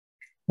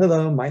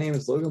Hello, my name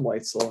is Logan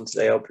Weitzel, and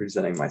today I'll be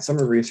presenting my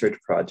summer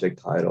research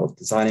project titled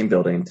Designing,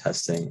 Building, and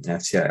Testing an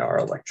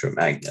FTIR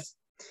Electromagnet.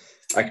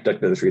 I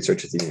conducted this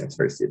research at the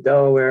University of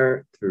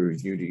Delaware through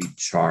UD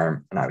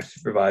Charm, and I was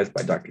supervised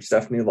by Dr.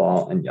 Stephanie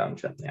Law and Young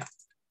Chen Liao.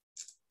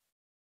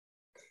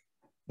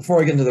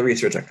 Before I get into the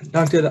research I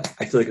conducted,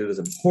 I feel like it was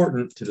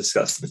important to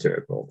discuss the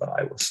material that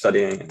I was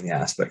studying and the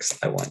aspects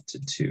I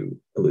wanted to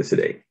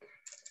elucidate.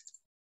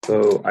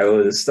 So I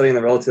was studying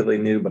the relatively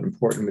new but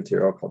important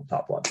material called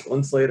topological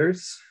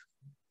insulators,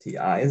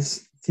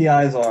 TIs.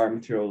 TIs are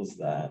materials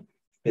that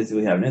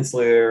basically have an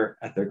insulator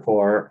at their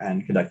core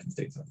and conducting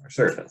states on their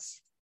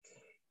surface.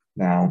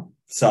 Now,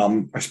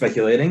 some are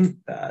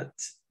speculating that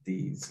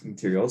these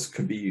materials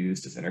could be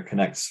used as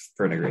interconnects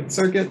for integrated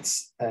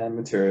circuits and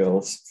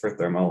materials for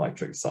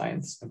thermoelectric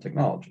science and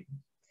technology.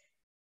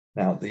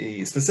 Now,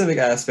 the specific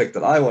aspect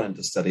that I wanted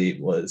to study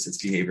was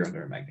its behavior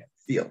under a magnetic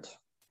field.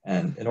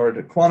 And in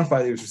order to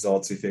quantify these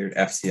results, we figured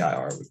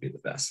FTIR would be the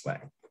best way.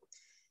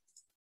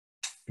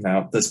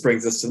 Now, this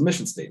brings us to the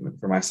mission statement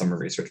for my summer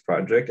research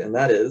project, and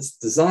that is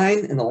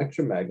design an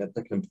electromagnet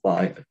that can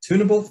apply a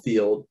tunable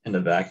field in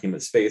the vacuum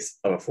of space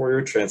of a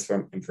Fourier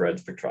Transform Infrared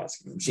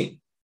Spectroscopy machine.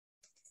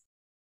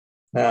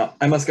 Now,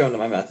 I must go into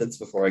my methods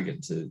before I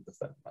get to the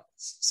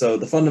fundamentals. So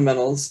the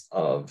fundamentals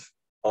of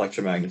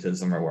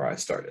electromagnetism are where I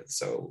started.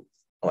 So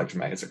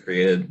electromagnets are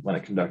created when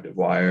a conductive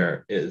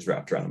wire is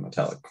wrapped around a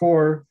metallic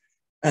core.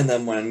 And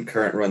then when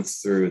current runs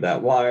through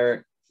that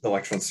wire, the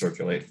electrons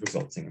circulate,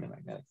 resulting in a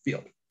magnetic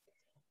field.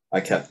 I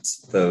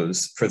kept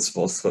those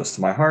principles close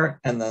to my heart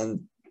and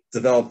then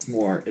developed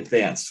more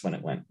advanced when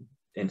it went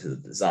into the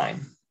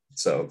design.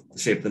 So the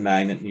shape of the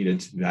magnet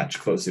needed to match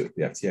closely with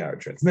the FTIR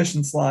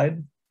transmission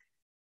slide.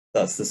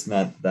 Thus, this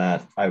meant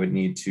that I would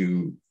need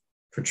to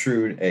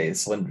protrude a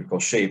cylindrical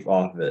shape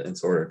off of it in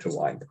order to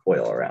wind the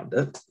coil around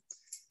it.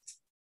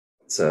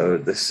 So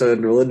the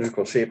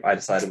cylindrical shape I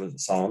decided was a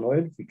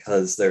solenoid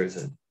because there's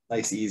a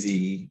nice,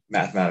 easy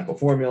mathematical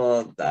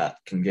formula that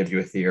can give you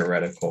a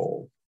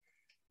theoretical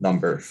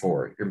number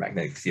for your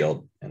magnetic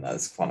field, and that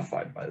is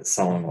quantified by the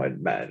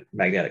solenoid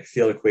magnetic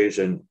field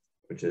equation,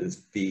 which is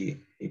B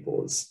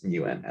equals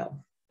mu NL.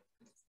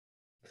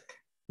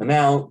 And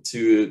now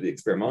to the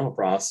experimental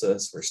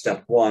process, where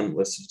step one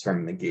was to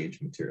determine the gauge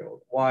material of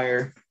the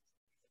wire.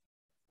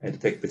 I had to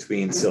pick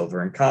between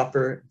silver and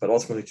copper, but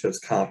ultimately chose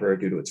copper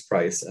due to its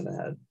price and it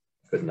had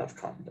good enough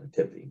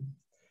conductivity.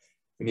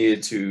 We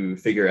needed to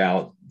figure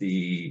out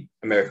the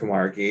American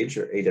wire gauge,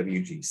 or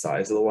AWG,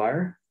 size of the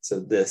wire. So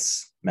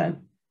this meant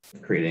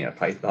creating a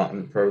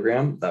Python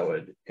program that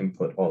would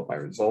input all of my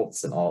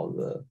results and all of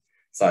the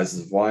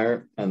sizes of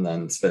wire, and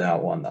then spit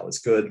out one that was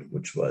good,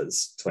 which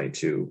was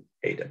 22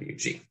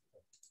 AWG.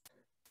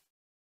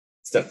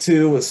 Step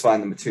two was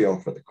find the material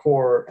for the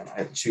core, and I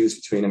had to choose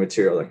between a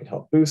material that could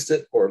help boost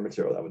it or a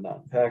material that would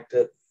not impact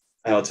it.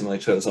 I ultimately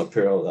chose a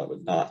material that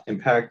would not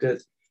impact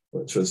it,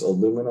 which was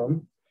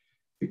aluminum,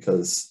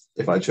 because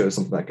if I chose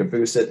something that could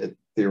boost it, it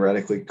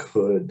theoretically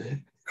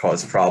could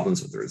cause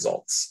problems with the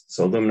results.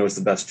 So aluminum was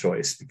the best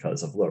choice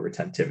because of low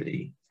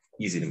retentivity,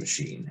 easy to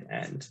machine,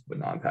 and would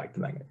not impact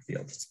the magnetic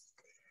field.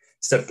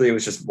 Step three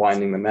was just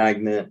winding the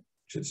magnet,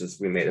 which is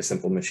just, we made a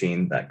simple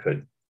machine that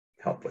could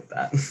help with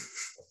that.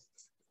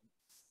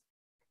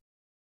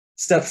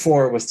 Step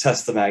four was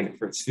test the magnet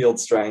for its field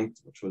strength,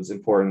 which was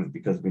important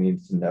because we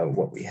needed to know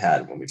what we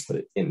had when we put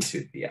it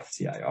into the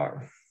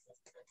FTIR.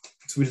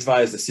 So we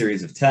devised a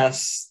series of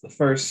tests. The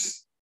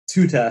first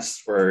two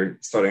tests were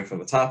starting from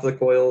the top of the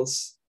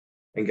coils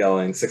and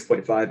going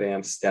 6.5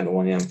 amps down to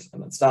 1 amp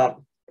and then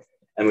stop.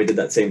 And we did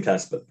that same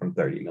test, but from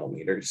 30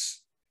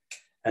 millimeters.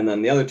 And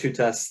then the other two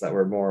tests that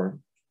were more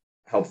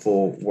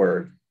helpful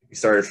were, we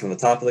started from the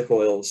top of the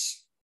coils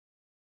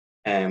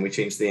and we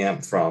changed the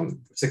amp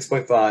from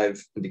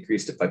 6.5 and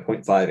decreased it by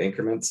 0.5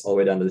 increments all the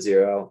way down to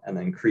 0, and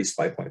then increased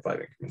by 0.5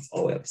 increments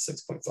all the way up to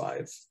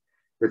 6.5.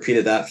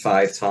 Repeated that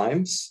 5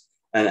 times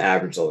and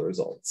averaged all the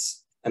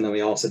results. And then we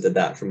also did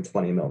that from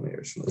 20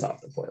 millimeters from the top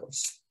of the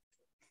coils.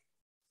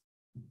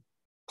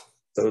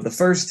 So the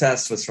first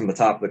test was from the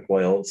top of the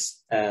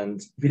coils,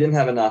 and we didn't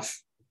have enough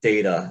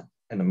data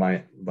and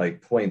my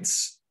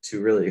points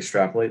to really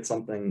extrapolate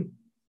something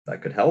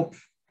that could help.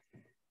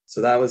 So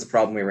that was a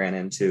problem we ran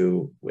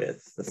into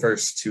with the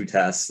first two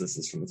tests. This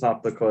is from the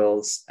top of the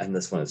coils, and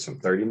this one is from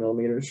 30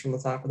 millimeters from the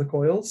top of the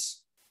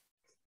coils.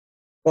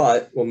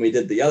 But when we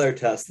did the other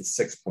test, the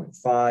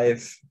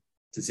 6.5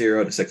 to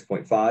 0 to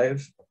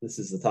 6.5, this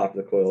is the top of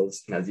the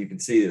coils. And as you can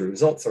see, the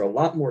results are a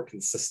lot more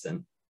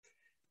consistent.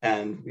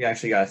 And we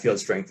actually got a field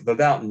strength of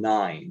about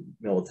 9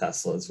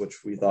 milliteslas,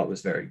 which we thought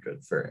was very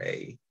good for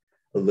a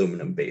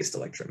aluminum-based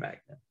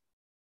electromagnet.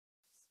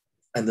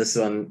 And this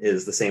one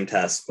is the same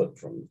test, but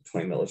from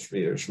 20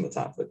 millimeters from the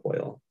top of the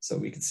coil. So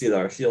we can see that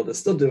our field is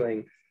still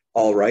doing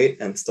all right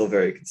and still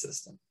very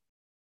consistent.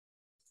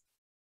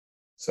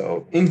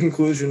 So in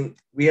conclusion,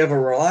 we have a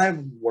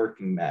reliable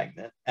working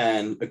magnet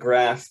and a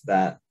graph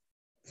that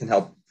can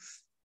help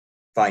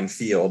find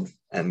field,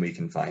 and we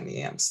can find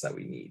the amps that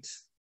we need.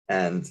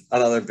 And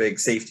another big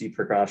safety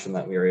precaution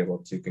that we were able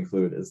to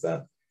conclude is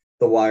that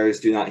the wires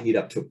do not heat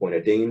up to a point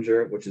of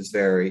danger, which is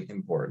very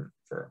important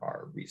for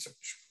our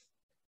research.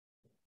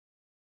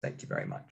 Thank you very much.